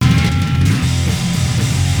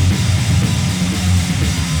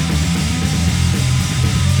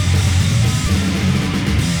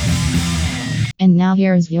Now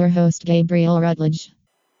here's your host, Gabriel Rutledge.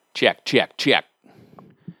 Check. Yep,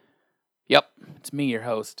 it's me, your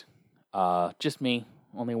host. Just me.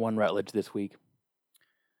 Only one Rutledge this week.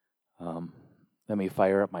 Let me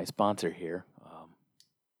fire up my sponsor here.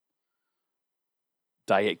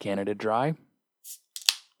 Diet Canada Dry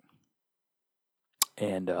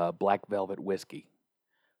and Black Velvet Whiskey,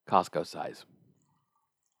 Costco size.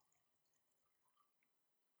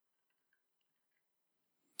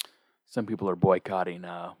 Some people are boycotting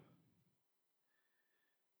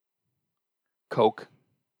Coke,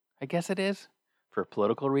 I guess it is, for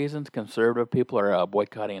political reasons. Conservative people are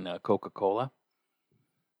boycotting Coca-Cola.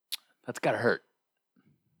 That's got to hurt.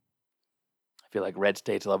 I feel like red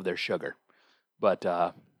states love their sugar. But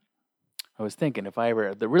I was thinking,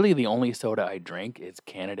 the only soda I drink is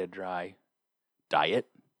Canada Dry Diet.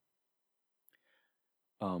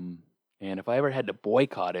 And if I ever had to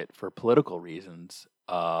boycott it for political reasons,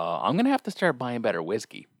 I'm going to have to start buying better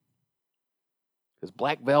whiskey. Because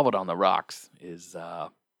Black Velvet on the rocks is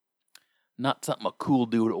not something a cool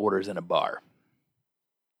dude orders in a bar.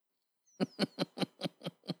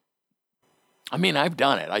 I mean, I've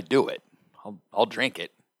done it. I do it. I'll drink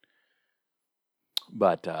it.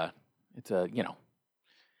 But it's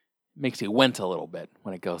makes you wince a little bit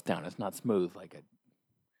when it goes down. It's not smooth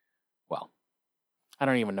I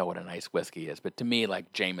don't even know what a nice whiskey is, but to me,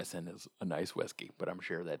 like Jameson is a nice whiskey, but I'm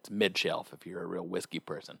sure that's mid-shelf if you're a real whiskey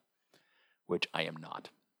person, which I am not.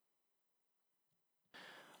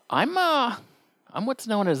 I'm what's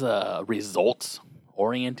known as a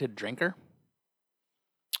results-oriented drinker.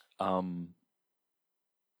 I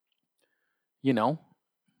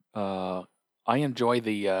enjoy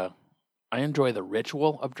the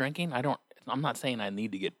ritual of drinking. I'm not saying I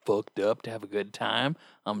need to get fucked up to have a good time.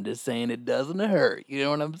 I'm just saying it doesn't hurt. You know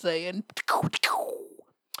what I'm saying?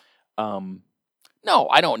 No,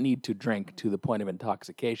 I don't need to drink to the point of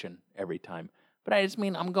intoxication every time. But I just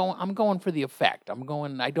mean I'm going for the effect. I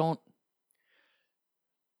don't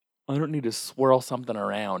need to swirl something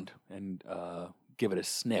around and give it a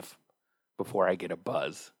sniff before I get a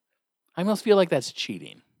buzz. I almost feel like that's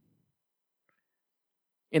cheating.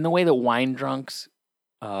 In the way that wine drunks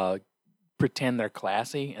pretend they're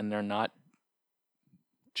classy and they're not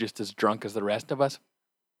just as drunk as the rest of us.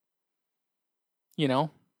 You know?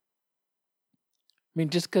 I mean,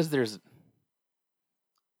 just because there's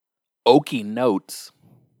oaky notes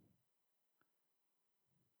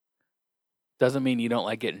doesn't mean you don't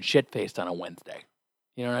like getting shit-faced on a Wednesday.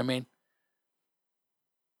 You know what I mean?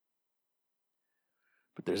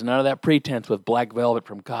 But there's none of that pretense with Black Velvet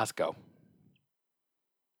from Costco.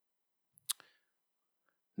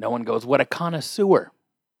 No one goes, what a connoisseur.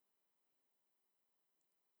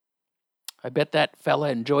 I bet that fella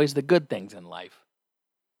enjoys the good things in life.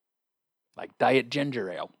 Like diet ginger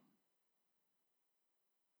ale.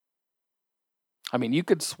 I mean, I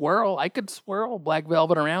could swirl Black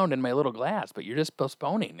Velvet around in my little glass, but you're just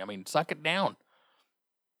postponing. I mean, suck it down.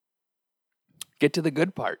 Get to the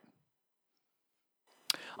good part.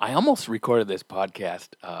 I almost recorded this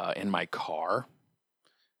podcast in my car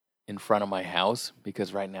in front of my house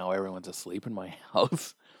because right now everyone's asleep in my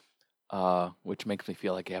house, which makes me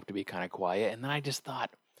feel like I have to be kind of quiet. And then I just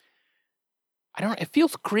thought, it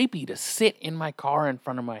feels creepy to sit in my car in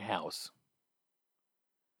front of my house,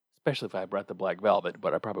 especially if I brought the Black Velvet,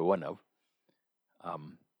 but I probably wouldn't have.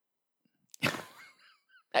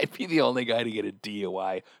 I'd be the only guy to get a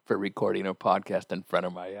DUI for recording a podcast in front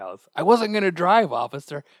of my house. I wasn't going to drive,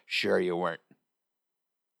 officer. Sure you weren't.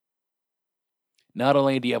 Not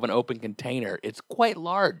only do you have an open container, it's quite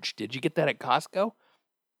large. Did you get that at Costco?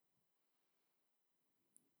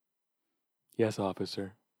 Yes,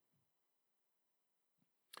 officer.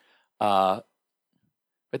 But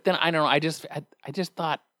then I don't know. I just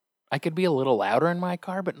thought I could be a little louder in my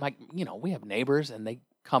car, but we have neighbors and they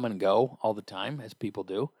come and go all the time, as people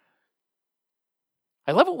do.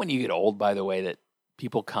 I love it when you get old, by the way, that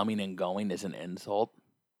people coming and going is an insult.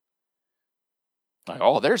 Like,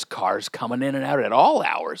 oh, there's cars coming in and out at all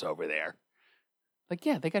hours over there. Like,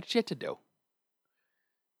 yeah, they got shit to do.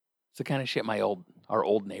 It's the kind of shit our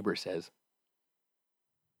old neighbor says.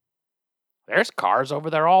 There's cars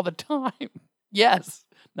over there all the time. Yes,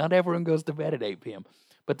 not everyone goes to bed at 8 p.m.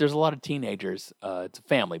 But there's a lot of teenagers. It's a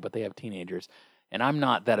family, but they have teenagers. And I'm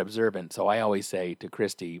not that observant, so I always say to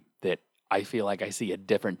Christy that I feel like I see a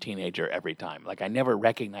different teenager every time. Like, I never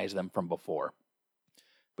recognize them from before.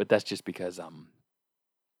 But that's just because I'm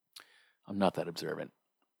not that observant.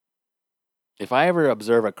 If I ever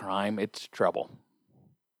observe a crime, it's trouble.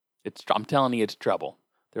 I'm telling you, it's trouble.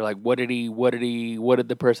 They're like, what did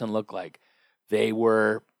the person look like?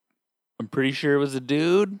 I'm pretty sure it was a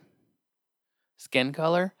dude, Skin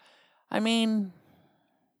color? I mean,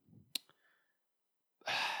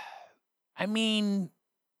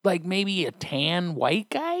 like maybe a tan white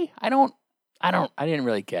guy? I didn't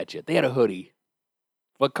really catch it. They had a hoodie.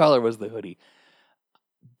 What color was the hoodie?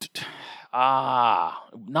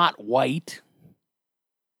 Not white.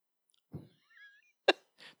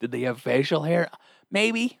 Did they have facial hair?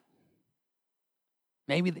 Maybe.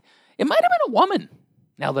 It might have been a woman,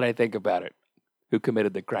 now that I think about it, who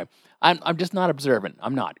committed the crime. I'm just not observant.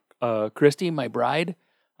 I'm not. Christy, my bride,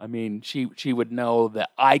 I mean, she would know the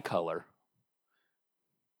eye color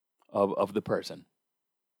of the person.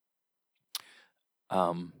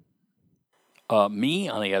 Me,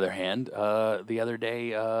 on the other hand, the other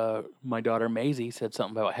day, my daughter Maisie said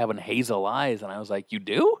something about having hazel eyes, and I was like, "You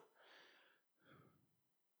do?"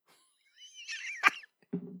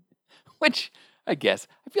 Which, I guess,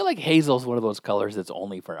 I feel like hazel's one of those colors that's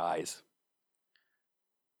only for eyes,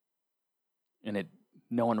 and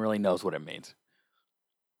no one really knows what it means.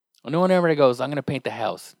 No one ever goes, "I'm going to paint the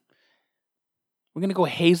house. We're going to go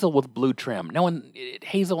hazel with blue trim."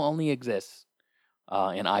 Hazel only exists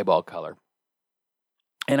in eyeball color.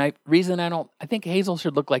 And I think hazel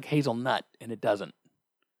should look like hazelnut, and it doesn't.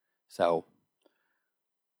 So,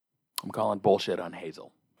 I'm calling bullshit on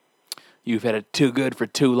hazel. You've had it too good for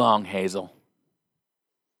too long, Hazel.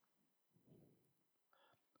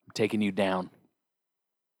 I'm taking you down.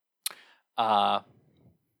 I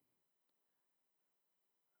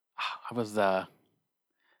was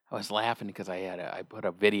laughing because I put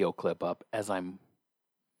a video clip up, as I'm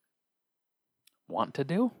want to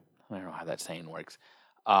do. I don't know how that saying works.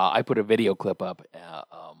 I put a video clip up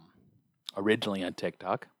originally on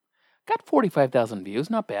TikTok. Got 45,000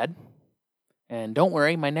 views, not bad. And don't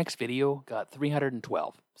worry, my next video got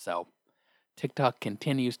 312. So TikTok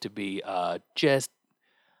continues to be just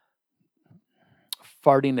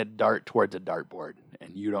farting a dart towards a dartboard,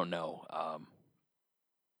 and you don't know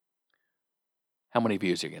how many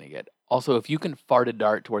views you're going to get. Also, if you can fart a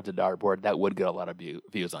dart towards a dartboard, that would get a lot of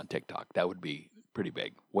views on TikTok. That would be pretty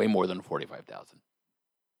big, way more than 45,000.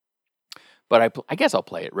 But I guess I'll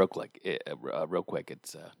play it real quick.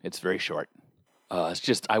 It's very short. It's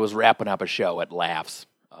just I was wrapping up a show at Laughs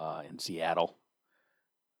in Seattle,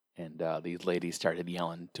 and these ladies started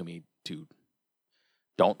yelling to me to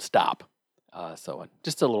don't stop. So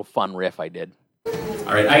just a little fun riff I did.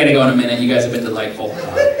 All right, I gotta go in a minute. You guys have been delightful.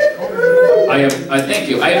 I thank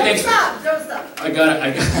you. Don't stop. I got it.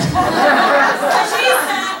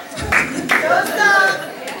 Don't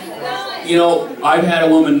stop. You know, I've had a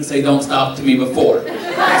woman say "don't stop" to me before,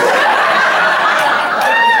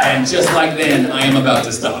 and just like then, I am about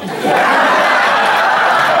to stop.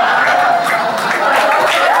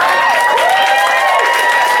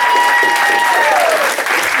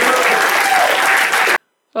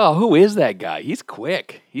 Oh, who is that guy? He's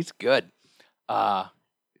quick. He's good. But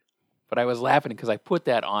I was laughing because I put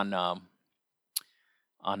that on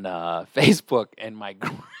Facebook, and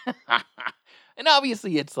and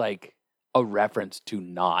obviously it's like a reference to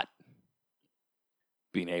not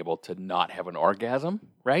being able to not have an orgasm,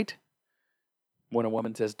 right? When a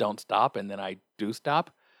woman says "don't stop" and then I do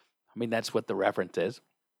stop. I mean, that's what the reference is.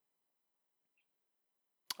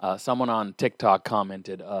 Someone on TikTok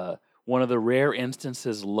commented, one of the rare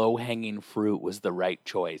instances low-hanging fruit was the right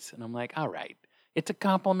choice. And I'm like, all right, it's a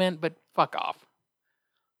compliment, but fuck off.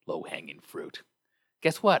 Low-hanging fruit.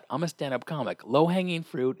 Guess what? I'm a stand-up comic. Low-hanging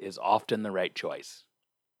fruit is often the right choice.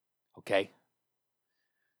 Okay?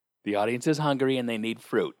 The audience is hungry and they need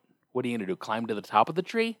fruit. What are you going to do? Climb to the top of the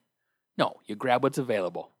tree? No, you grab what's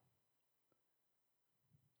available.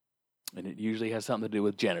 And it usually has something to do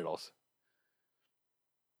with genitals.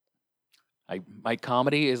 My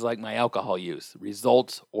comedy is like my alcohol use,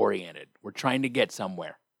 results oriented. We're trying to get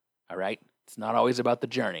somewhere, all right? It's not always about the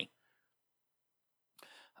journey.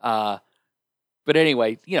 But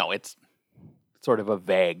anyway, it's sort of a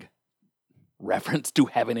vague reference to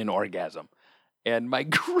having an orgasm. And my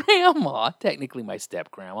grandma, technically my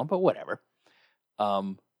step-grandma, but whatever.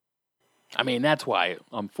 I mean, that's why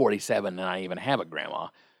I'm 47 and I even have a grandma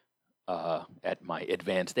at my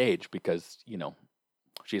advanced age because,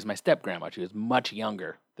 she's my step-grandma. She was much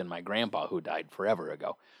younger than my grandpa, who died forever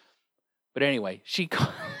ago. But anyway, she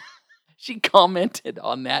commented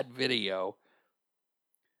on that video,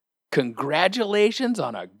 "Congratulations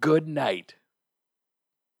on a good night."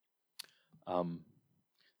 So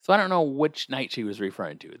I don't know which night she was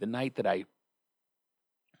referring to. The night that I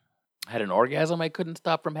had an orgasm I couldn't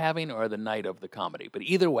stop from having, or the night of the comedy. But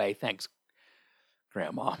either way, thanks,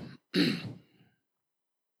 Grandma.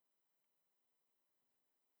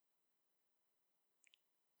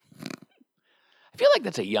 I feel like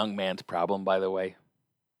that's a young man's problem, by the way.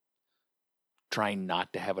 Trying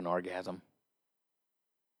not to have an orgasm.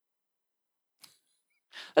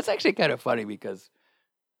 That's actually kind of funny because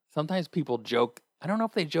sometimes people joke. I don't know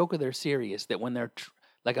if they joke or they're serious that when they're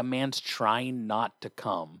like a man's trying not to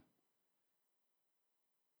come,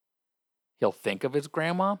 he'll think of his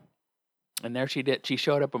grandma. And there she did. She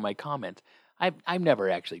showed up in my comments. I've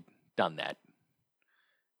never actually done that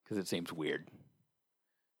because it seems weird.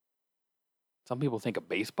 Some people think of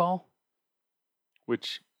baseball,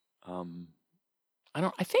 which I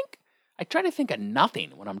try to think of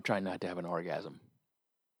nothing when I'm trying not to have an orgasm.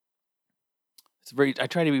 I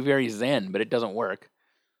try to be very zen, but it doesn't work.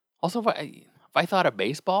 Also, if I thought of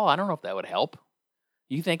baseball, I don't know if that would help.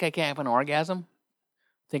 You think I can't have an orgasm?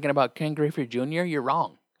 Thinking about Ken Griffey Jr., you're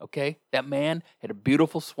wrong, okay? That man had a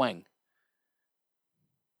beautiful swing.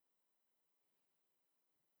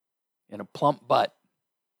 And a plump butt.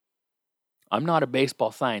 I'm not a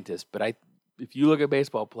baseball scientist, but if you look at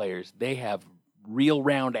baseball players, they have real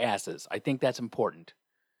round asses. I think that's important.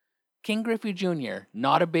 King Griffey Jr.,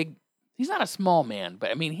 he's not a small man,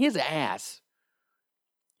 but I mean, his ass,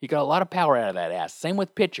 he got a lot of power out of that ass. Same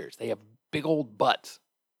with pitchers. They have big old butts.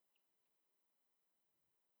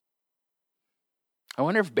 I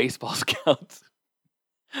wonder if baseball scouts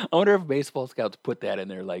put that in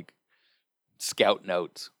their, like, scout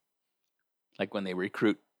notes. Like when they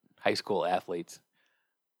recruit high school athletes.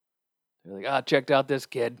 They're like, checked out this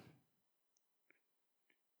kid.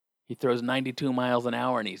 He throws 92 miles an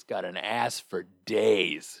hour and he's got an ass for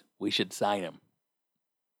days. We should sign him.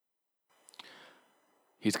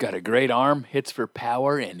 He's got a great arm, hits for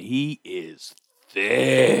power, and he is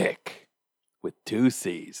thick with 2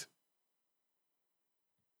 C's.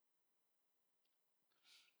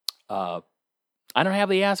 I don't have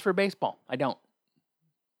the ass for baseball. I don't.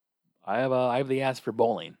 I have the ass for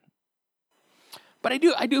bowling. But I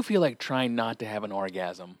do feel like trying not to have an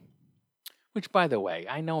orgasm. Which, by the way,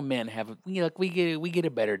 I know men have. We get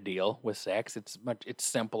a better deal with sex. It's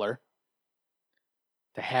simpler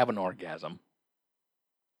to have an orgasm.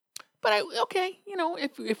 But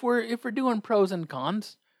if we're doing pros and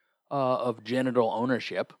cons of genital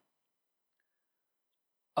ownership,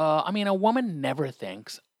 I mean, a woman never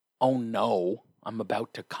thinks, "Oh no, I'm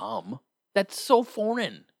about to come." That's so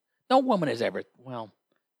foreign. No woman has ever,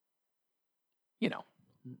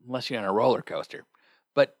 unless you're on a roller coaster.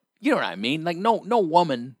 But you know what I mean? Like, no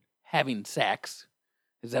woman having sex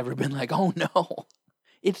has ever been like, "Oh no,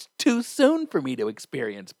 it's too soon for me to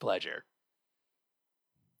experience pleasure."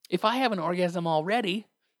 If I have an orgasm already,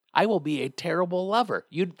 I will be a terrible lover.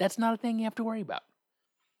 That's not a thing you have to worry about.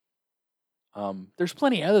 There's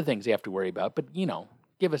plenty of other things you have to worry about, but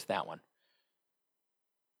give us that one.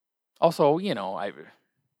 Also,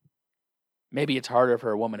 maybe it's harder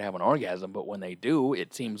for a woman to have an orgasm, but when they do,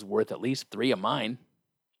 it seems worth at least 3 of mine.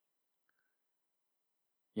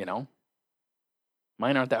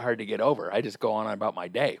 Mine aren't that hard to get over. I just go on about my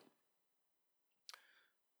day.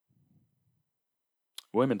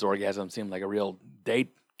 Women's orgasms seem like a real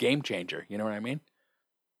game changer. You know what I mean?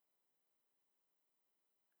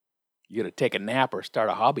 You got to take a nap or start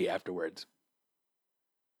a hobby afterwards.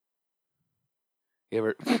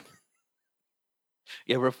 You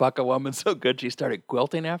ever fuck a woman so good she started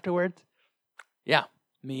quilting afterwards? Yeah,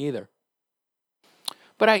 me either.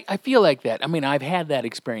 But I feel like that. I mean, I've had that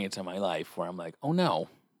experience in my life where I'm like, "Oh no,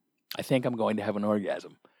 I think I'm going to have an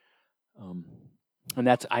orgasm." And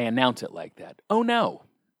I announce it like that. "Oh no."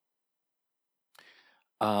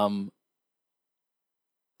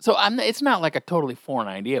 So it's not like a totally foreign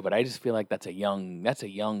idea, but I just feel like that's a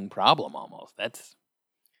young problem almost. That's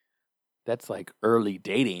like early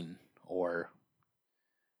dating, or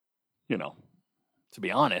to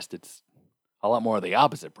be honest, it's a lot more of the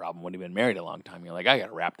opposite problem when you've been married a long time. You're like, I got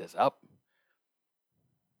to wrap this up.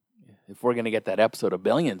 If we're going to get that episode of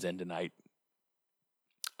Billions in tonight,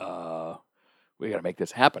 we got to make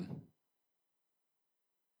this happen.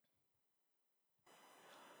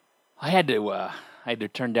 I had to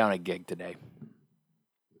turn down a gig today,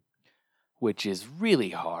 which is really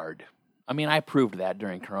hard. I mean, I proved that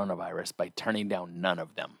during coronavirus by turning down none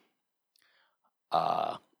of them.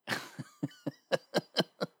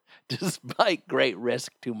 Despite great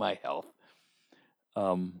risk to my health.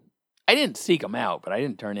 I didn't seek them out, but I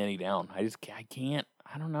didn't turn any down. I can't.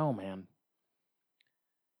 I don't know, man.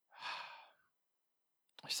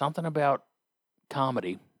 Something about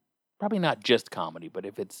comedy, probably not just comedy, but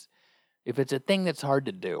if it's a thing that's hard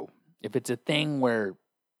to do, if it's a thing where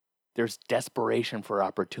there's desperation for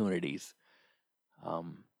opportunities,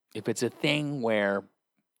 if it's a thing where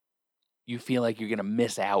you feel like you're going to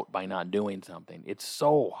miss out by not doing something. It's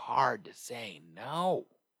so hard to say no.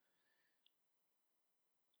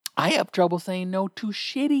 I have trouble saying no to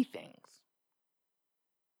shitty things.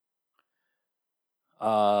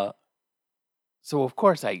 So of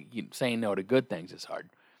course saying no to good things is hard.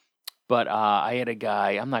 But I had a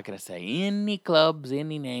guy, I'm not going to say any clubs,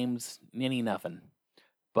 any names, any nothing.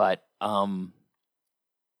 But someone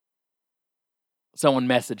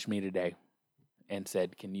messaged me today and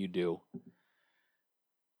said, can you do,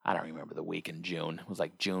 I don't remember the week in June. It was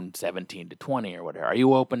like June 17 to 20 or whatever. Are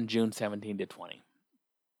you open June 17 to 20?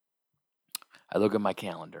 I look at my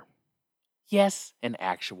calendar. Yes, an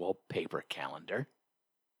actual paper calendar.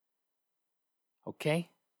 Okay?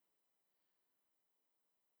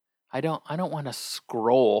 I don't want to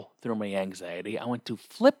scroll through my anxiety. I want to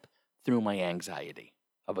flip through my anxiety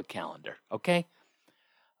of a calendar. Okay?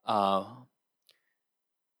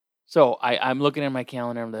 So I'm looking at my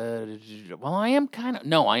calendar. Well, I am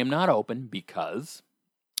I am not open because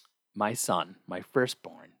my son, my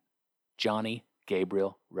firstborn, Johnny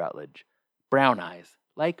Gabriel Rutledge, brown eyes,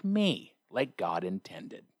 like me, like God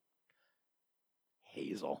intended.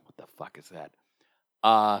 Hazel, what the fuck is that?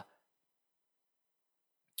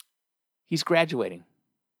 He's graduating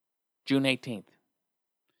June 18th.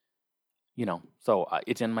 So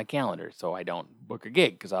it's in my calendar, so I don't book a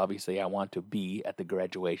gig because obviously I want to be at the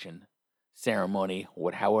graduation ceremony,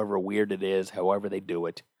 however weird it is, however they do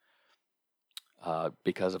it,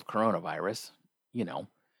 because of coronavirus,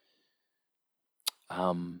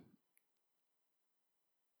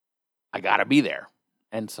 I gotta be there.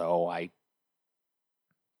 And so I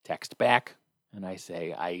text back and I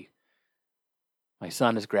say, my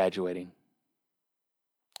son is graduating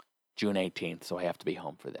June 18th, so I have to be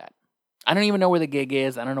home for that. I don't even know where the gig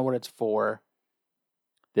is. I don't know what it's for.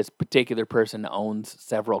 This particular person owns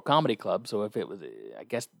several comedy clubs, so if it was, I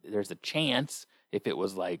guess there's a chance if it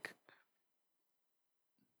was like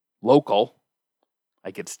local,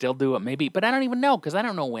 I could still do it maybe, but I don't even know because I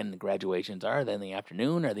don't know when the graduations are. Are they in the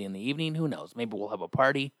afternoon? Are they in the evening? Who knows? Maybe we'll have a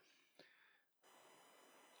party.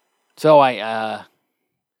 So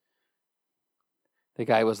the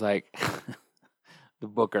guy was like, the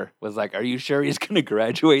booker was like, are you sure he's going to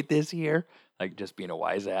graduate this year? Like just being a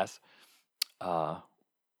wise ass. And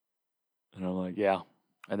I'm like, yeah,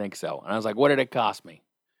 I think so. And I was like, what did it cost me?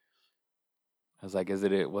 I was like, was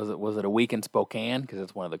it a week in Spokane? Because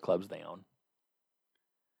it's one of the clubs they own.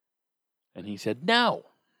 And he said, no.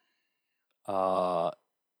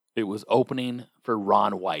 It was opening for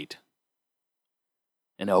Ron White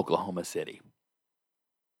in Oklahoma City.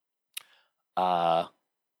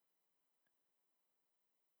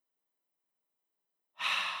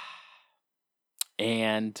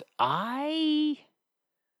 And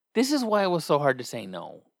this is why it was so hard to say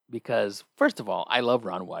no. Because, first of all, I love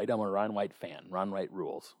Ron White. I'm a Ron White fan. Ron White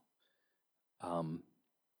rules. Ron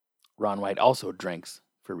White also drinks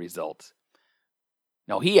for results.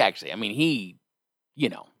 No, he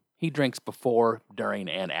drinks before, during,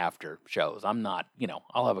 and after shows. I'm not,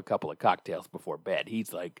 I'll have a couple of cocktails before bed.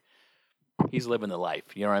 He's living the life.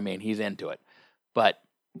 You know what I mean? He's into it. But,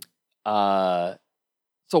 so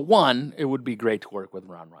one, it would be great to work with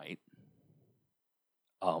Ron White.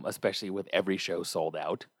 Especially with every show sold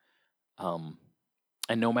out. And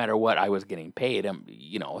no matter what I was getting paid,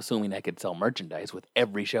 assuming I could sell merchandise with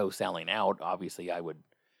every show selling out, obviously I would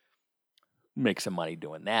make some money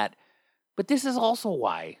doing that. But this is also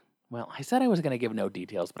why, I said I was going to give no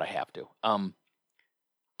details, but I have to.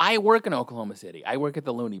 I work in Oklahoma City. I work at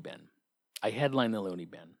the Looney Bin. I headline the Looney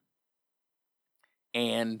Bin.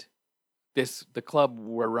 And the club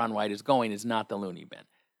where Ron White is going is not the Looney Bin.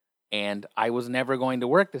 And I was never going to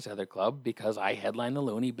work this other club because I headlined the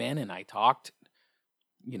Looney Bin and I talked,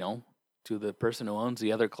 to the person who owns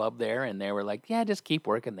the other club there. And they were like, yeah, just keep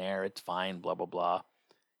working there. It's fine, blah, blah, blah.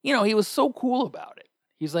 He was so cool about it.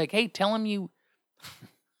 He's like, hey, tell him you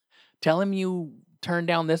turned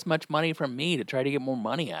down this much money from me to try to get more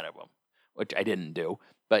money out of him, which I didn't do.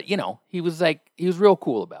 But, he was real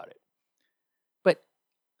cool about it. But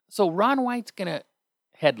so Ron White's going to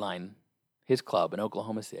headline his club in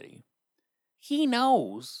Oklahoma City. He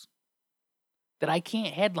knows that I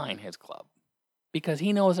can't headline his club because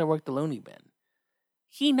he knows I work the Looney Bin.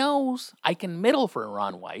 He knows I can middle for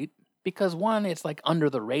Ron White because one, it's like under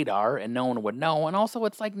the radar and no one would know. And also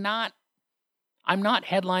it's like I'm not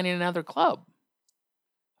headlining another club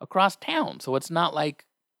across town. So it's not like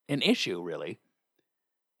an issue really.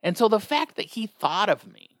 And so the fact that he thought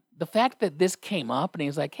of me, the fact that this came up and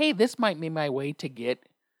he's like, hey, this might be my way to get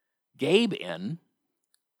Gabe in.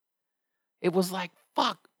 It was like,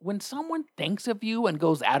 fuck, when someone thinks of you and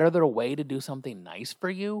goes out of their way to do something nice for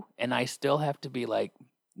you, and I still have to be like,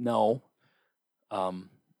 no,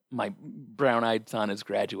 my brown-eyed son is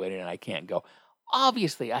graduating and I can't go.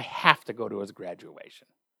 Obviously, I have to go to his graduation.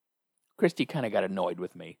 Christy kind of got annoyed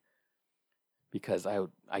with me because I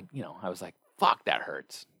was like, fuck, that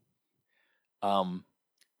hurts.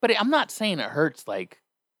 But I'm not saying it hurts like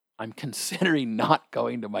I'm considering not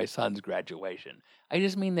going to my son's graduation. I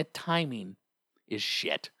just mean the timing is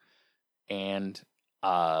shit. And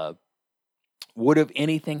would have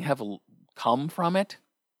anything have come from it?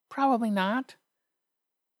 Probably not.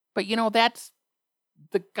 But that's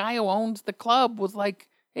the guy who owns the club was like,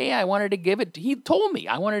 hey, I wanted to give it. He told me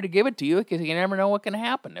I wanted to give it to you because you never know what can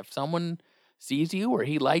happen if someone sees you or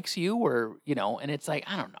he likes you or and it's like,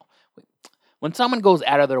 I don't know. When someone goes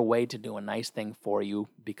out of their way to do a nice thing for you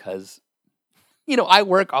because, I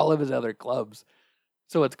work all of his other clubs.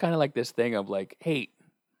 So it's kind of like this thing of like, hey,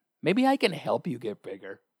 maybe I can help you get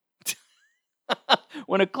bigger.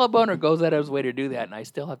 When a club owner goes out of his way to do that and I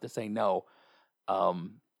still have to say no,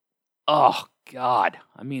 oh, God.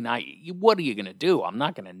 I mean, what are you going to do? I'm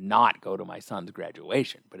not going to not go to my son's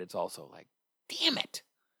graduation, but it's also like, damn it.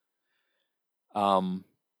 I'm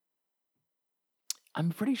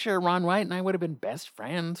pretty sure Ron White and I would have been best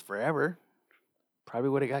friends forever. Probably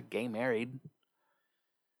would have got gay married.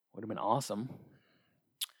 Would have been awesome.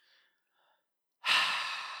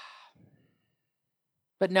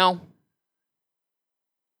 But no.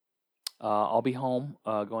 I'll be home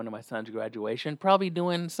going to my son's graduation. Probably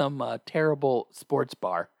doing some terrible sports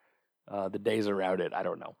bar the days around it. I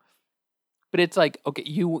don't know. But it's like, okay,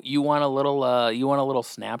 you want a little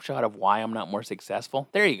snapshot of why I'm not more successful?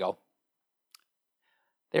 There you go.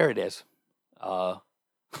 There it is. And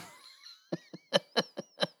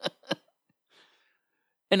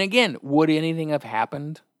again, would anything have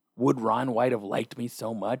happened? Would Ron White have liked me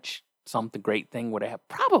so much? Something great thing would have?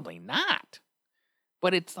 Probably not.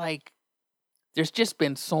 But it's like, there's just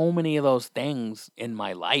been so many of those things in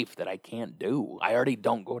my life that I can't do. I already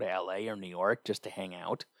don't go to LA or New York just to hang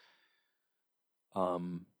out.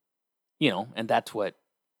 And that's what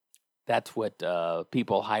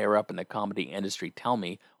people higher up in the comedy industry tell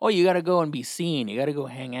me. Oh, you got to go and be seen. You got to go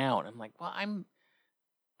hang out. I'm like, well,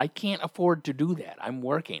 I can't afford to do that. I'm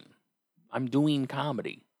working. I'm doing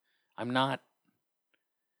comedy. I'm not.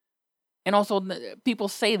 And also, people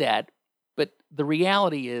say that, but the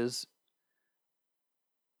reality is,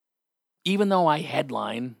 even though I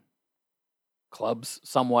headline clubs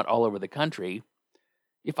somewhat all over the country,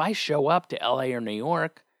 if I show up to LA or New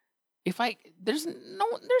York, there's no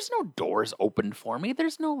doors open for me.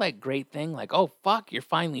 There's no like great thing like, oh fuck, you're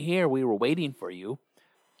finally here. We were waiting for you.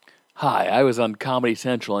 Hi, I was on Comedy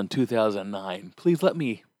Central in 2009. Please let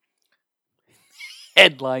me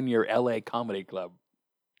headline your LA comedy club.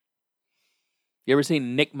 You ever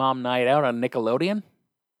seen Nick Mom Night Out on Nickelodeon?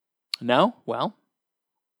 No? Well,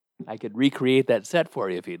 I could recreate that set for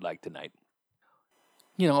you if you'd like tonight.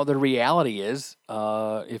 The reality is,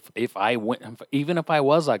 if I went, even if I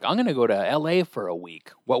was like, I'm going to go to LA for a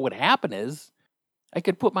week, what would happen is I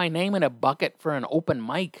could put my name in a bucket for an open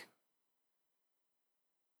mic.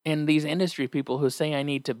 And these industry people who say I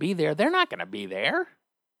need to be there, they're not going to be there.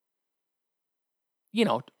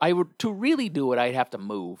 To really do it, I'd have to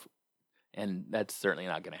move. And that's certainly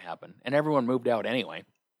not going to happen. And everyone moved out anyway.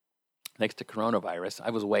 Thanks to coronavirus.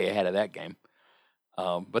 I was way ahead of that game.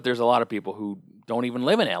 But there's a lot of people who don't even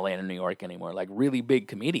live in LA and New York anymore, like really big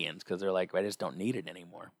comedians, because they're like, I just don't need it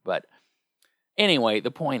anymore. But anyway,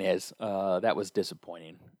 the point is, that was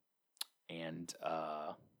disappointing. And,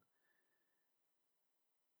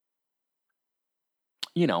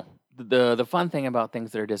 the fun thing about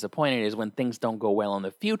things that are disappointing is when things don't go well in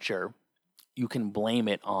the future, you can blame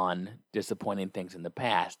it on disappointing things in the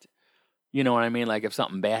past. You know what I mean? Like if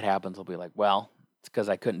something bad happens, I'll be like, well, it's because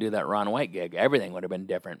I couldn't do that Ron White gig. Everything would have been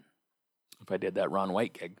different if I did that Ron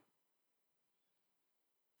White gig.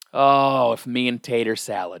 Oh, if me and Tater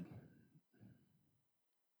Salad.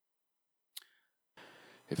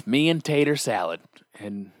 If me and Tater Salad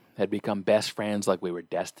had become best friends like we were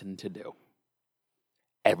destined to do,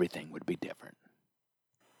 everything would be different.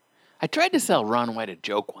 I tried to sell Ron White a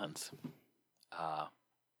joke once.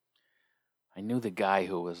 I knew the guy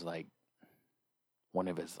who was like one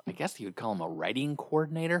of his, I guess you would call him a writing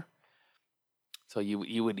coordinator. So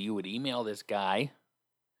you would email this guy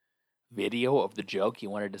video of the joke you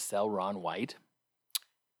wanted to sell Ron White.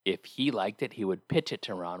 If he liked it, he would pitch it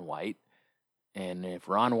to Ron White. And if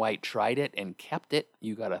Ron White tried it and kept it,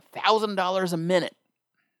 you got $1,000 a minute.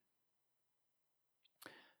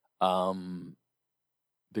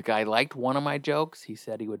 The guy liked one of my jokes. He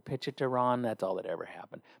said he would pitch it to Ron. That's all that ever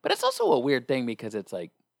happened. But it's also a weird thing because it's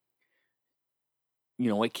like,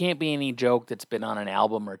 it can't be any joke that's been on an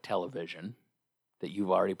album or television that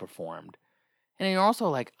you've already performed. And you're also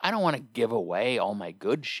like, I don't want to give away all my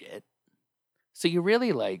good shit. So you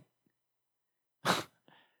really like,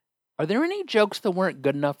 are there any jokes that weren't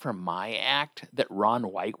good enough for my act that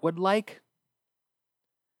Ron White would like?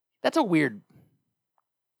 That's a weird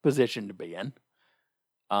position to be in.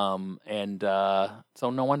 So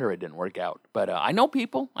no wonder it didn't work out. But I know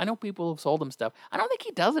people who've sold him stuff. I don't think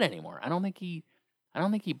he does it anymore. I don't think he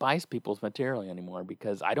buys people's material anymore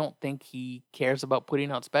because I don't think he cares about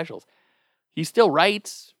putting out specials. He still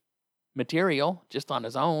writes material just on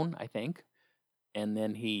his own, I think. And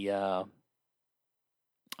then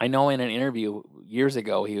I know in an interview years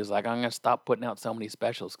ago, he was like, I'm going to stop putting out so many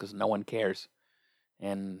specials because no one cares.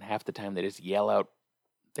 And half the time they just yell out,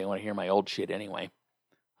 they want to hear my old shit anyway.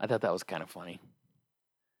 I thought that was kind of funny.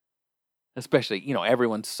 Especially,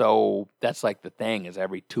 that's like the thing is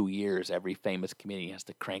every 2 years, every famous comedian has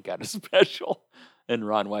to crank out a special. And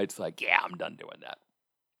Ron White's like, yeah, I'm done doing that.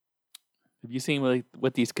 Have you seen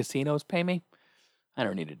what these casinos pay me? I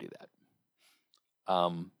don't need to do that.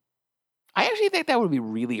 I actually think that would be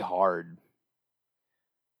really hard.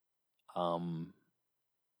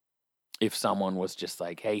 If someone was just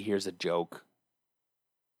like, hey, here's a joke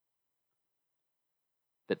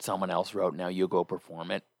that someone else wrote, now you go perform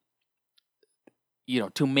it.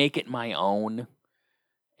 To make it my own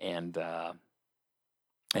and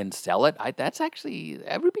sell it,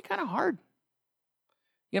 that would be kind of hard.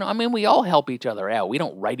 We all help each other out. We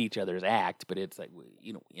don't write each other's act, but it's like,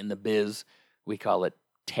 in the biz, we call it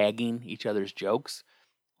tagging each other's jokes.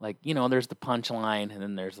 Like, there's the punchline, and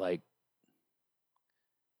then there's like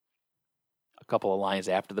a couple of lines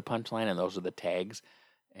after the punchline, and those are the tags.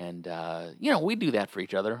 And, we do that for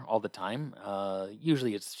each other all the time.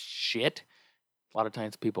 Usually it's shit. A lot of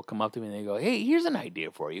times people come up to me and they go, hey, here's an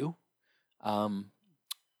idea for you. And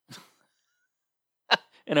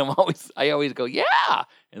I always go, yeah.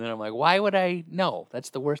 And then I'm like, why would I? No,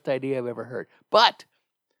 that's the worst idea I've ever heard. But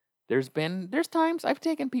there's times I've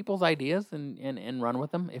taken people's ideas and run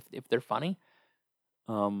with them if they're funny.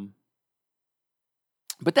 But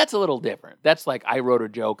that's a little different. That's like I wrote a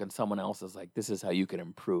joke and someone else is like, this is how you can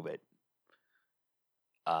improve it.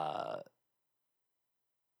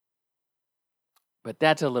 But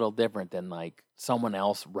that's a little different than like someone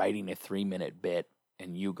else writing a 3-minute bit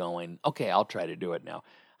and you going, okay, I'll try to do it now.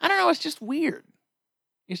 I don't know. It's just weird.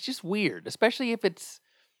 It's just weird, especially if it's,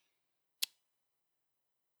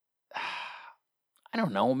 I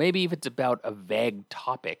don't know, maybe if it's about a vague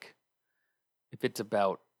topic. If it's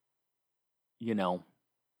about,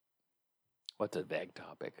 what's a vague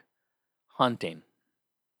topic? Hunting.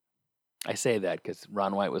 I say that because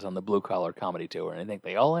Ron White was on the Blue Collar Comedy Tour, and I think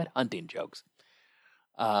they all had hunting jokes.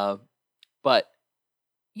 But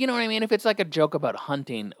you know what I mean? If it's like a joke about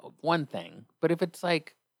hunting, one thing. But if it's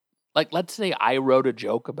like let's say I wrote a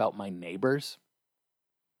joke about my neighbors,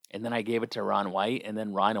 and then I gave it to Ron White, and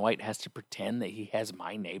then Ron White has to pretend that he has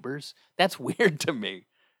my neighbors. That's weird to me.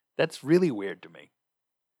 That's really weird to me.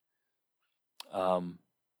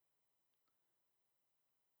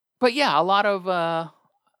 But yeah, a lot of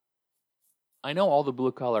I know all the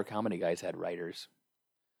blue collar comedy guys had writers.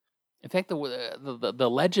 In fact, the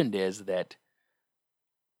legend is that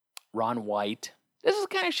Ron White. This is the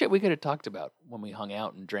kind of shit we could have talked about when we hung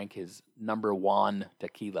out and drank his number one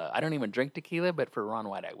tequila. I don't even drink tequila, but for Ron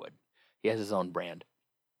White, I would. He has his own brand.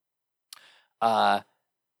 It's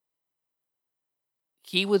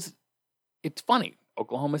funny.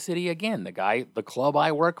 Oklahoma City again. The club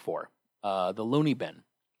I work for, the Looney Bin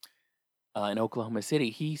in Oklahoma City.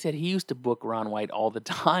 He said he used to book Ron White all the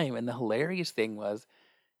time, and the hilarious thing was,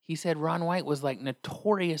 he said Ron White was like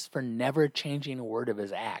notorious for never changing a word of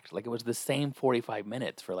his act. Like it was the same 45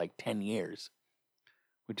 minutes for like 10 years,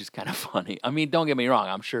 which is kind of funny. I mean, don't get me wrong.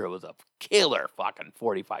 I'm sure it was a killer fucking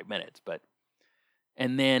 45 minutes,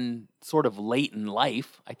 and then sort of late in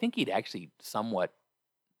life, I think he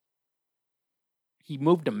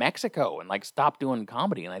moved to Mexico and like stopped doing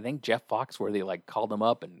comedy. And I think Jeff Foxworthy like called him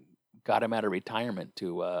up and got him out of retirement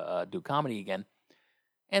to do comedy again.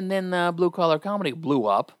 And then blue collar comedy blew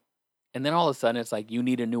up. And then all of a sudden it's like, you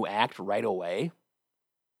need a new act right away.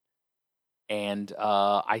 And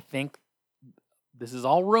I think this is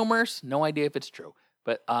all rumors. No idea if it's true.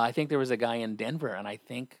 But I think there was a guy in Denver, and I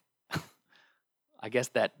think, I guess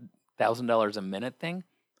that $1,000 a minute thing,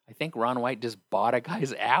 I think Ron White just bought a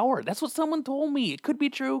guy's hour. That's what someone told me. It could be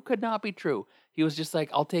true, could not be true. He was just like,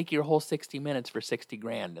 I'll take your whole 60 minutes for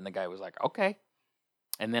 $60,000. And the guy was like, okay.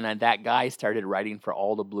 And then that guy started writing for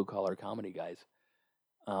all the blue collar comedy guys.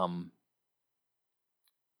 But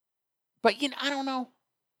I don't know.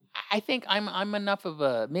 I think I'm enough of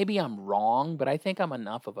a, maybe I'm wrong, but I think I'm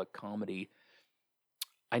enough of a comedy.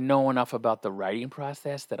 I know enough about the writing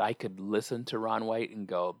process that I could listen to Ron White and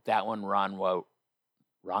go, that one Ron wrote.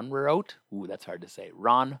 Ron wrote? Ooh, that's hard to say.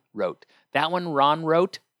 Ron wrote. That one Ron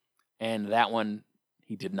wrote, and that one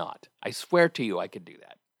he did not. I swear to you I could do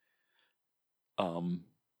that.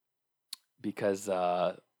 Because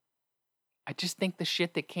I just think the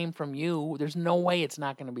shit that came from you, there's no way it's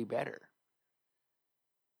not going to be better.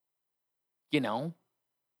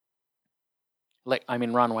 Like, I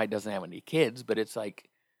mean, Ron White doesn't have any kids, but it's like,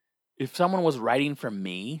 if someone was writing for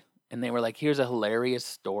me and they were like, here's a hilarious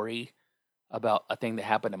story about a thing that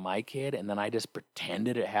happened to my kid, and then I just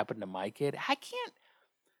pretended it happened to my kid, I can't,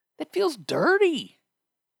 that feels dirty.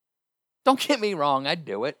 Don't get me wrong, I'd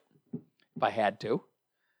do it if I had to.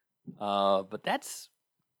 But that'd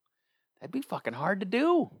be fucking hard to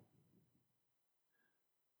do.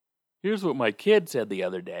 Here's what my kid said the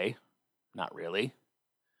other day. Not really.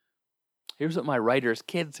 Here's what my writer's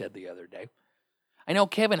kid said the other day. I know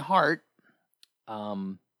Kevin Hart,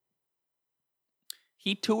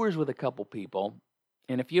 he tours with a couple people,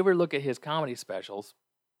 and if you ever look at his comedy specials,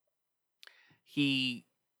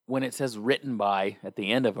 when it says written by at the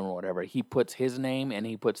end of them or whatever, he puts his name and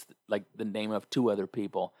he puts like the name of two other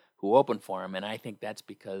people who open for him, and I think that's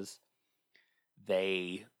because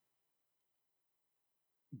they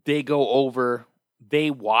go over,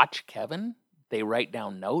 they watch Kevin, they write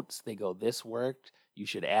down notes, they go, this worked, you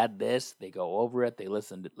should add this, they go over it, they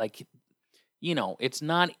listen to, like, it's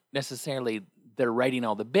not necessarily they're writing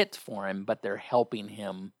all the bits for him, but they're helping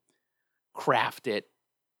him craft it,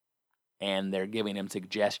 and they're giving him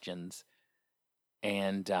suggestions.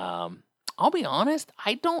 And I'll be honest,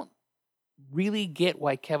 I don't really get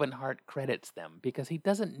why Kevin Hart credits them, because he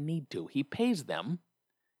doesn't need to. He pays them,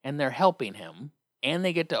 and they're helping him, and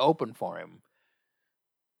they get to open for him.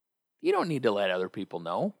 You don't need to let other people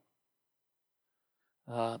know.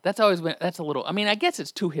 That's always been, that's a little, I mean, I guess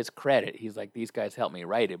it's to his credit. He's like, these guys helped me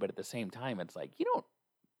write it, but at the same time, it's like, if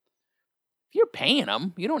you're paying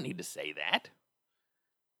them, you don't need to say that.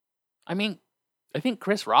 I mean, I think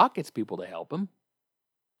Chris Rock gets people to help him,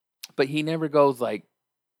 but he never goes like,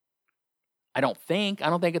 I don't think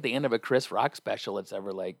at the end of a Chris Rock special, it's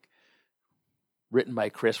ever like written by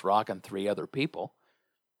Chris Rock and 3 other people,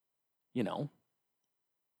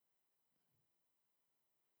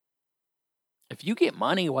 If you get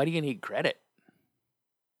money, why do you need credit?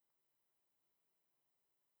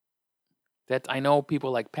 I know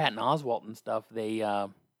people like Patton Oswalt and stuff. They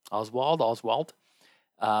Oswald.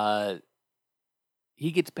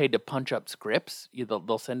 He gets paid to punch up scripts.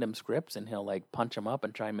 They'll send him scripts, and he'll like punch them up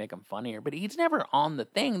and try and make them funnier. But he's never on the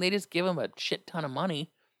thing. They just give him a shit ton of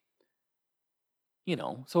money.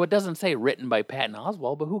 So it doesn't say written by Patton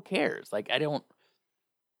Oswalt, but who cares? Like, I don't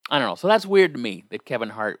know. So that's weird to me that Kevin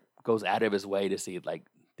Hart goes out of his way to see like,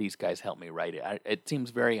 these guys help me write it. It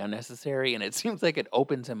seems very unnecessary, and it seems like it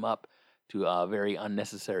opens him up to very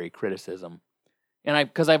unnecessary criticism. And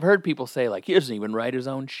because I've heard people say like, he doesn't even write his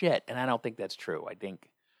own shit, and I don't think that's true. I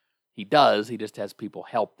think he does. He just has people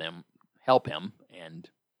help him, and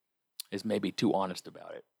is maybe too honest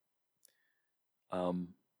about it.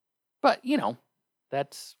 But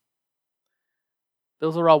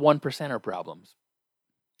those are all 1%er problems.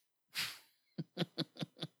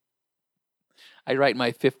 I write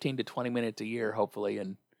my 15 to 20 minutes a year, hopefully,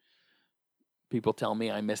 and people tell me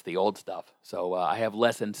I miss the old stuff. So I have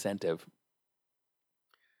less incentive.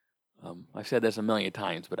 I've said this a million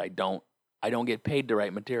times, but I don't get paid to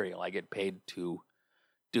write material. I get paid to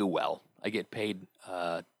do well. I get paid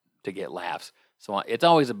to get laughs. So it's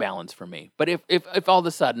always a balance for me. But if all of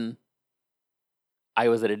a sudden I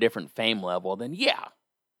was at a different fame level, then yeah.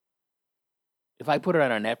 If I put it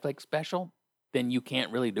on a Netflix special, then you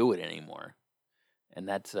can't really do it anymore. And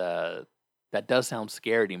that does sound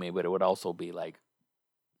scary to me, but it would also be like,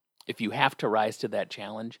 if you have to rise to that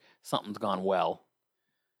challenge, something's gone well.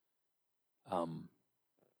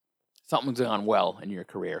 Something's gone well in your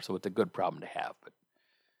career, so it's a good problem to have. But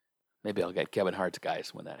maybe I'll get Kevin Hart's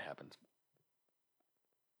guys when that happens.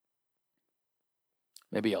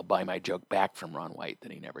 Maybe I'll buy my joke back from Ron White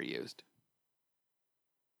that he never used.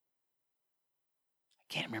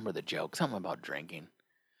 I can't remember the joke. Something about drinking.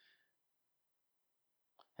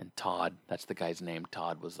 And Todd, that's the guy's name.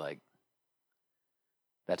 Todd was like,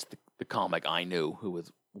 that's the comic I knew who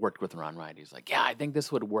worked with Ron White. He's like, yeah, I think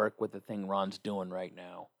this would work with the thing Ron's doing right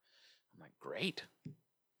now. I'm like, great.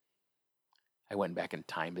 I went back and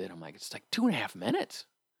timed it. I'm like, it's like 2.5 minutes.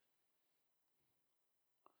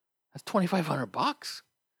 That's $2,500.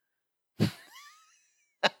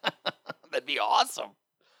 That'd be awesome.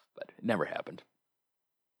 But it never happened.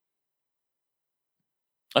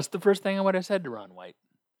 That's the first thing I would have said to Ron White.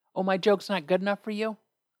 Oh, my joke's not good enough for you?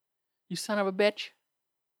 You son of a bitch.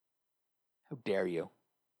 How dare you?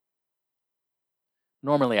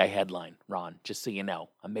 Normally I headline, Ron, just so you know.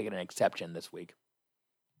 I'm making an exception this week.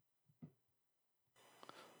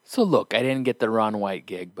 So look, I didn't get the Ron White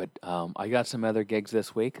gig, but I got some other gigs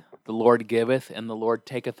this week. The Lord giveth and the Lord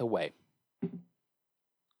taketh away.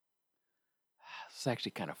 It's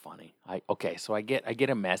actually kind of funny. So I get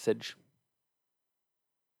a message,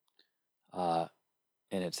 and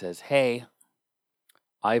it says, "Hey,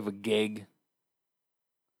 I have a gig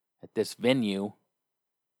at this venue.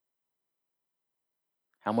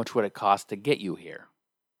 How much would it cost to get you here?"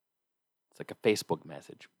 It's like a Facebook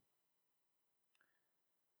message.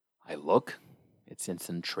 I look. It's in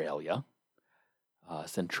Centralia.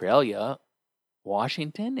 Centralia,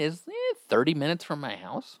 Washington is 30 minutes from my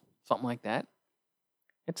house, something like that.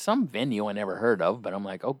 It's some venue I never heard of, but I'm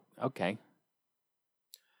like, oh, okay.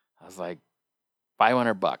 I was like,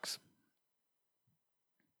 $500.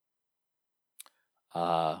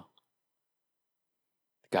 The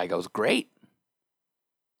guy goes, great.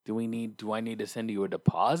 Do I need to send you a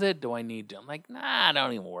deposit? I'm like, nah,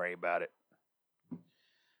 don't even worry about it.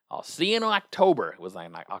 I'll see you in October. It was like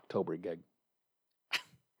an October gig.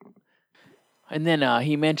 And then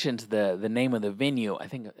he mentions the name of the venue. I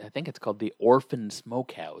think it's called the Orphan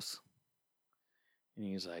Smokehouse. And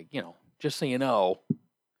he's like, just so you know,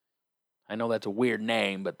 I know that's a weird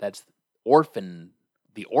name, but that's Orphan.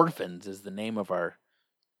 The Orphans is the name of our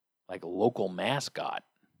local mascot.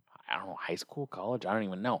 I don't know, high school, college, I don't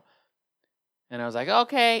even know. And I was like,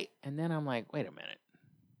 okay. And then I'm like, wait a minute.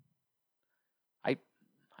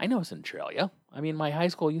 I know Centralia. I mean, my high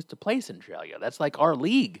school used to play Centralia. That's like our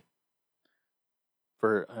league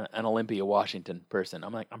for an Olympia, Washington person.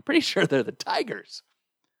 I'm like, I'm pretty sure they're the Tigers.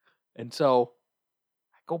 And so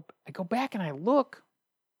I go back and I look.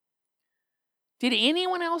 Did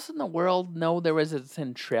anyone else in the world know there was a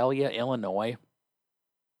Centralia, Illinois?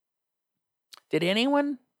 Did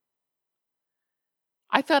anyone?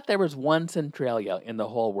 I thought there was one Centralia in the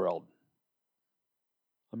whole world.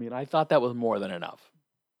 I mean, I thought that was more than enough.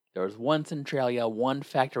 There was one Centralia, one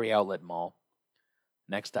factory outlet mall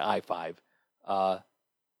next to I-5.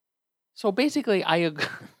 So basically, I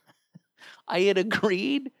had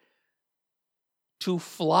agreed to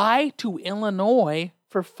fly to Illinois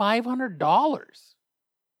for $500.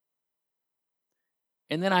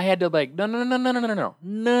 And then I had to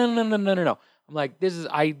no. I'm like,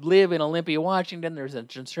 I live in Olympia, Washington. There's a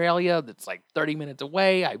Centralia that's like 30 minutes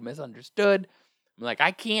away. I misunderstood. I'm like,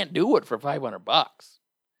 I can't do it for $500.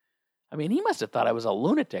 I mean, he must have thought I was a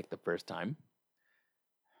lunatic the first time.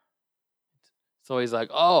 So he's like,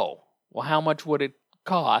 oh, well, how much would it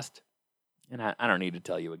cost? And I don't need to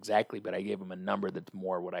tell you exactly, but I gave him a number that's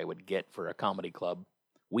more what I would get for a comedy club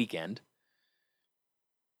weekend.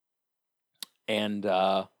 And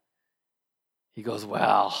he goes,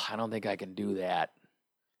 well, I don't think I can do that.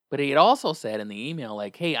 But he had also said in the email,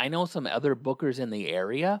 like, hey, I know some other bookers in the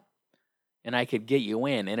area, and I could get you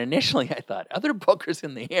in. And initially I thought, other bookers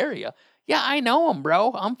in the area? Yeah, I know them,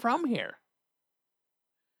 bro. I'm from here.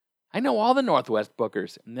 I know all the Northwest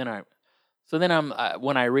bookers. And then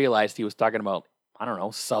when I realized he was talking about, I don't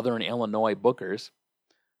know, Southern Illinois bookers,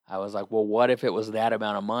 I was like, well, what if it was that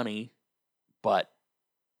amount of money, but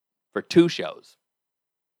for 2 shows?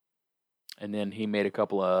 And then he made a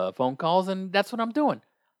couple of phone calls, and that's what I'm doing.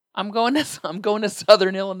 I'm going to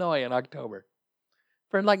Southern Illinois in October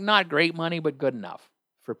for not great money, but good enough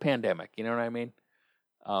for pandemic. You know what I mean?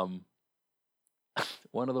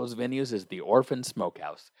 One of those venues is the Orphan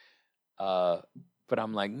Smokehouse. But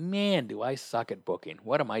I'm like, man, do I suck at booking?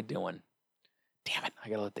 What am I doing? Damn it! I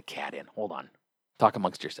gotta let the cat in. Hold on. Talk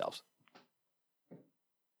amongst yourselves.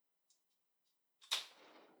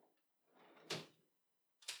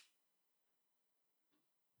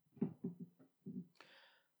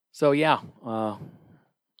 So yeah,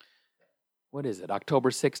 what is it?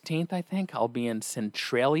 October 16th, I think. I'll be in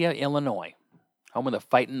Centralia, Illinois, home of the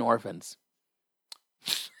Fighting Orphans.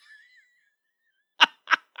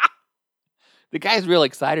 The guy's real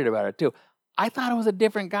excited about it too. I thought it was a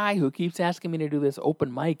different guy who keeps asking me to do this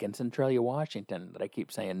open mic in Centralia, Washington that I keep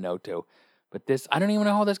saying no to. But I don't even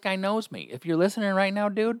know how this guy knows me. If you're listening right now,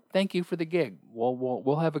 dude, thank you for the gig.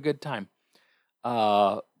 We'll have a good time.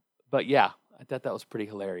 But yeah, I thought that was pretty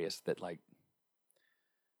hilarious. That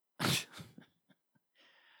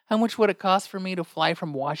how much would it cost for me to fly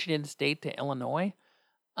from Washington State to Illinois?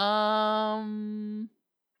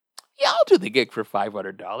 Yeah, I'll do the gig for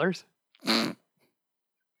 $500.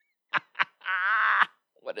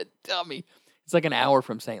 What a dummy. It's like an hour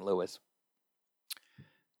from St. Louis.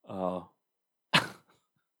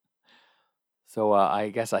 So I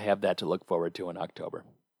guess I have that to look forward to in October.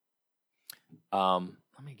 Let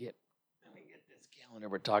me get this calendar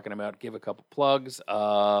we're talking about. Give a couple plugs.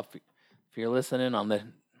 If you're listening on the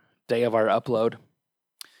day of our upload,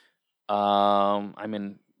 I'm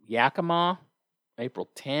in Yakima, April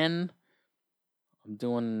 10. I'm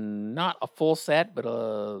doing not a full set,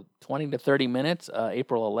 but 20 to 30 minutes.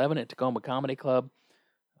 April 11 at Tacoma Comedy Club.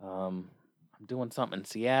 I'm doing something in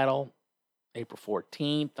Seattle, April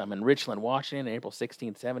 14th. I'm in Richland, Washington, April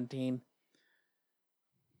 16th, 17th.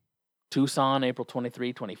 Tucson, April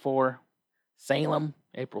 23, 24. Salem,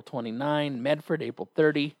 April 29. Medford, April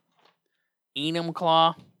 30.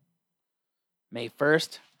 Enumclaw, May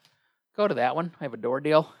 1st. Go to that one. I have a door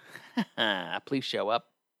deal. Please show up.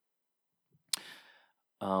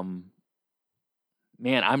 Man,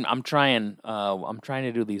 I'm trying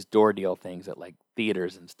to do these door deal things at like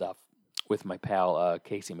theaters and stuff with my pal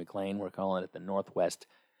Casey McLean. We're calling it the Northwest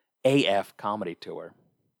AF Comedy Tour.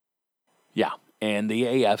 Yeah, and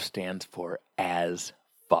the AF stands for as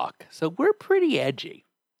fuck. So we're pretty edgy.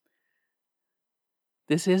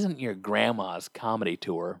 This isn't your grandma's comedy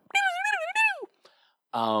tour.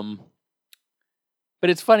 But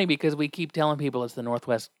it's funny because we keep telling people it's the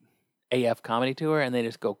Northwest AF Comedy Tour, and they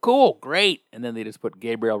just go, cool, great. And then they just put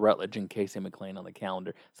Gabriel Rutledge and Casey McLean on the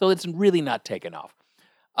calendar. So it's really not taken off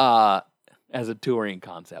as a touring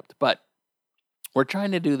concept. But we're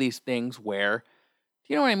trying to do these things where,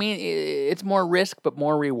 you know what I mean? It's more risk, but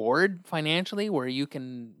more reward financially, where you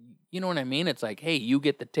can, you know what I mean? It's like, hey, you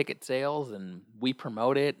get the ticket sales, and we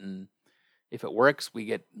promote it, and if it works, we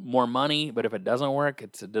get more money. But if it doesn't work,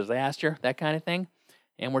 it's a disaster, that kind of thing.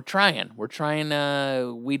 And we're trying.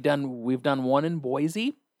 We've done one in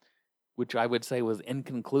Boise, which I would say was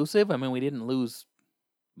inconclusive. I mean, we didn't lose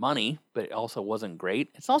money, but it also wasn't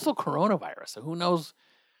great. It's also coronavirus, so who knows?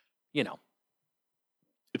 You know,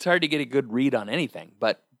 it's hard to get a good read on anything.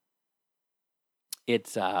 But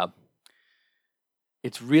it's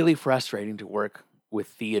really frustrating to work with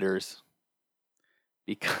theaters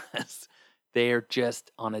because they're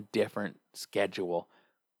just on a different schedule.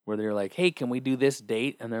 Where they're like, hey, can we do this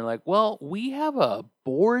date? And they're like, well, we have a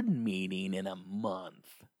board meeting in a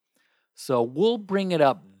month, so we'll bring it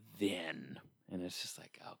up then. And it's just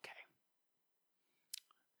like,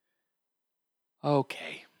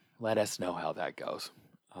 okay, let us know how that goes.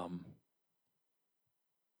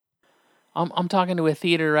 I'm talking to a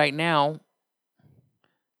theater right now,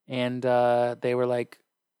 and they were like,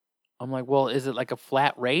 I'm like, well, is it like a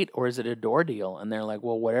flat rate or is it a door deal? And they're like,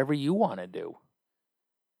 well, whatever you want to do.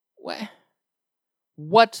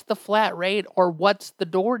 What's the flat rate or what's the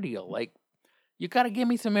door deal? Like, you got to give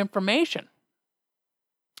me some information.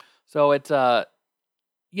 So it's,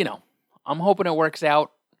 you know, I'm hoping it works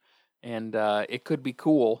out, and it could be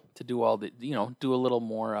cool to do all the, you know, do a little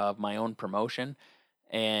more of my own promotion.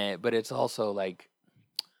 But it's also like,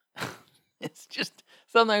 it's just,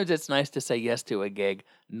 sometimes it's nice to say yes to a gig,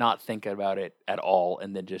 not think about it at all,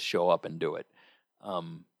 and then just show up and do it.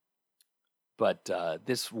 But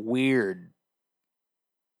this weird,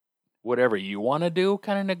 whatever you want to do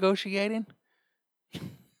kind of negotiating.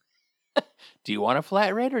 Do you want a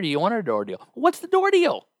flat rate or do you want a door deal? What's the door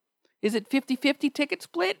deal? Is it 50-50 ticket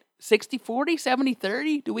split? 60-40?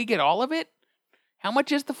 70-30? Do we get all of it? How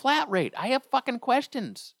much is the flat rate? I have fucking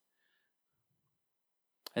questions.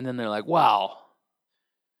 And then they're like, wow,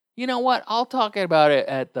 you know what? I'll talk about it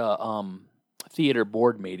at the theater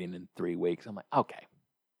board meeting in 3 weeks. I'm like, okay.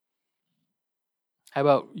 How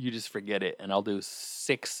about you just forget it and I'll do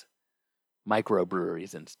 6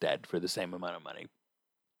 microbreweries instead for the same amount of money.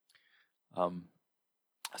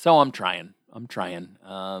 So I'm trying.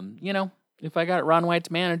 You know, if I got Ron White's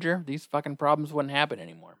manager, these fucking problems wouldn't happen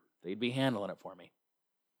anymore. They'd be handling it for me.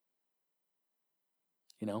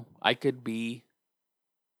 You know, I could be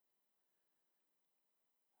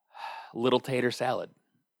Little Tater Salad.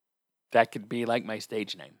 That could be like my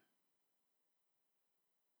stage name.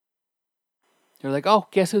 They're like, oh,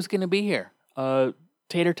 guess who's going to be here?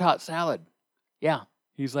 Tater Tot Salad. Yeah,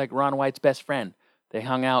 he's like Ron White's best friend. They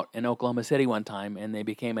hung out in Oklahoma City one time, and they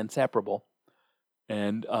became inseparable.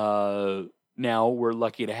 And now we're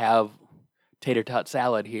lucky to have Tater Tot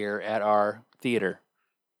Salad here at our theater.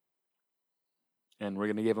 And we're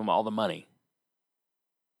going to give him all the money.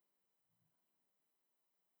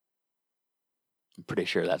 I'm pretty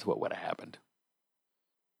sure that's what would have happened.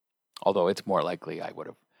 Although it's more likely I would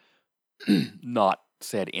have not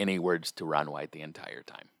said any words to Ron White the entire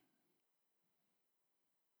time.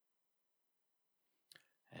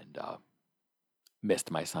 and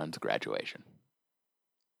missed my son's graduation.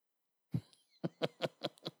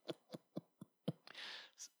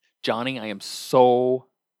 Johnny, I am so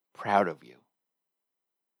proud of you.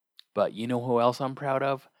 But you know who else I'm proud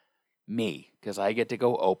of? Me, because I get to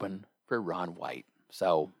go open for Ron White.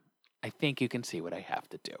 So I think you can see what I have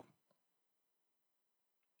to do.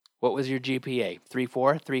 What was your GPA?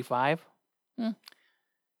 3.4? 3.5?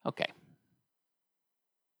 Okay.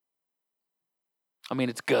 I mean,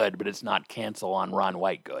 it's good, but it's not cancel on Ron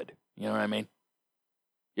White good. You know what I mean?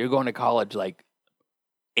 You're going to college like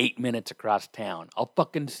 8 minutes across town. I'll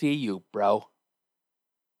fucking see you, bro.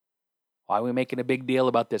 Why are we making a big deal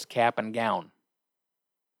about this cap and gown?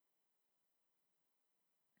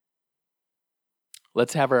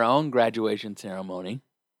 Let's have our own graduation ceremony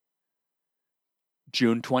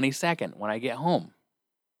June 22nd when I get home.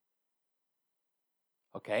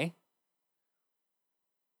 Okay?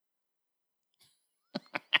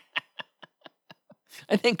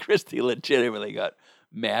 I think Christy legitimately got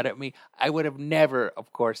mad at me. I would have never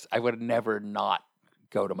not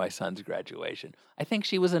go to my son's graduation. I think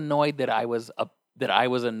she was annoyed that I was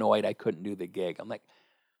annoyed I couldn't do the gig. I'm like,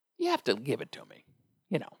 you have to give it to me.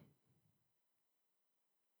 You know.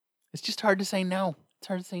 It's just hard to say no. It's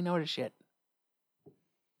hard to say no to shit.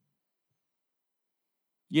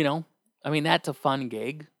 You know, I mean, that's a fun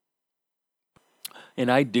gig. And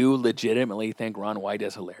I do legitimately think Ron White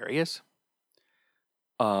is hilarious.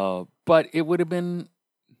 But it would have been,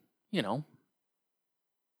 you know,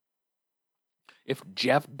 if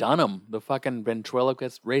Jeff Dunham, the fucking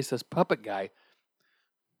ventriloquist racist puppet guy,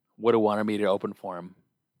 would have wanted me to open for him,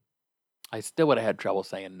 I still would have had trouble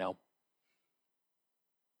saying no.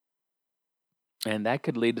 And that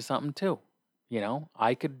could lead to something too. You know,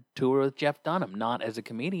 I could tour with Jeff Dunham, not as a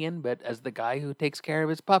comedian, but as the guy who takes care of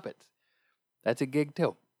his puppets. That's a gig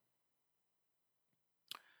too.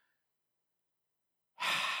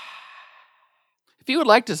 If you would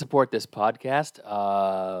like to support this podcast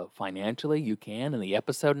financially, you can in the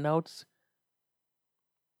episode notes.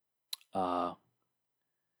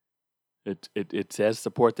 It says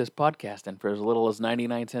support this podcast, and for as little as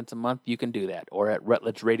 99 cents a month, you can do that. Or at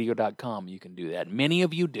rutledgeradio.com, you can do that. Many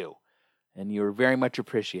of you do, and you're very much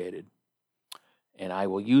appreciated. And I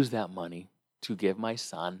will use that money to give my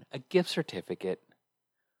son a gift certificate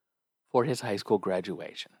for his high school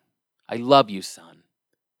graduation. I love you, son.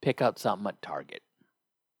 Pick out something at Target.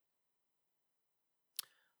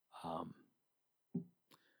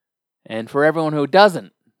 And for everyone who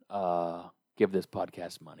doesn't give this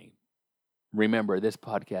podcast money, remember, this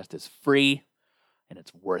podcast is free and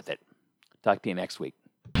it's worth it. Talk to you next week.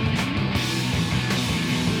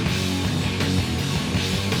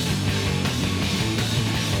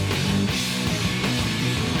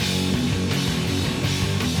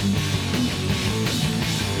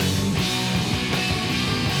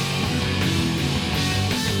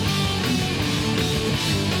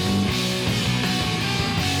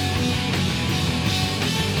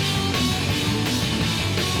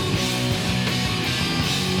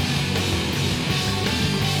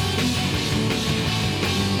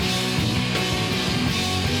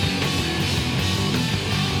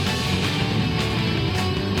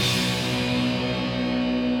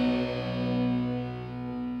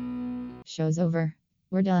 Show's over.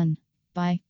 We're done. Bye.